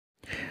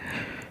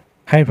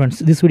Hi friends,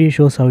 this video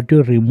shows how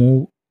to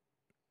remove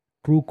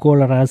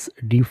Truecaller as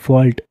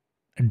default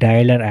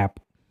dialer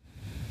app.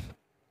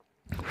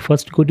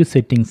 First go to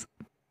settings,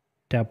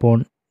 tap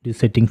on the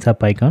settings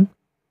app icon,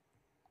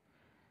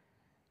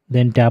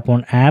 then tap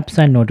on apps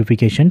and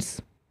notifications,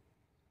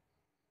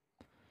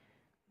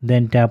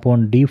 then tap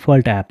on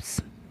default apps,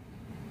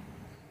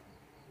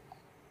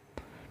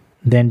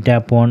 then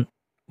tap on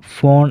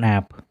phone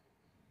app.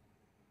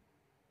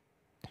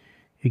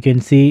 You can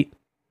see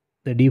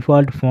the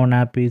default phone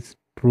app is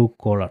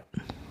Truecaller.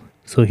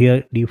 So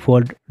here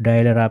default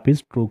dialer app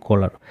is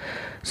Truecaller.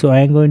 So I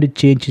am going to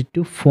change it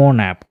to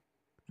phone app.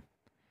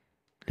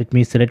 Let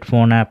me select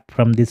phone app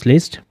from this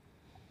list.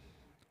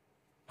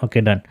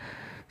 Okay, done.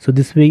 So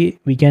this way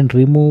we can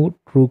remove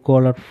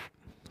Truecaller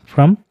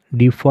from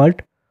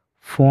default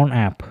phone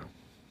app.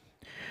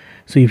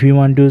 So if you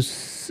want to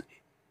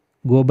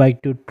go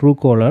back to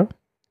Truecaller,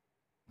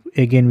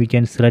 again we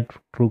can select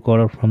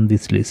Truecaller from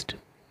this list.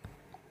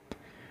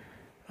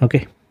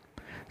 Okay,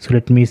 so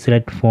let me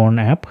select phone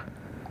app.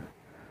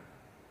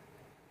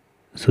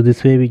 So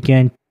this way we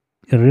can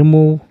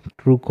remove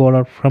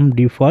Truecaller from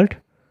default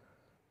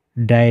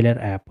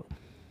dialer app.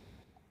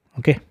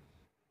 Okay.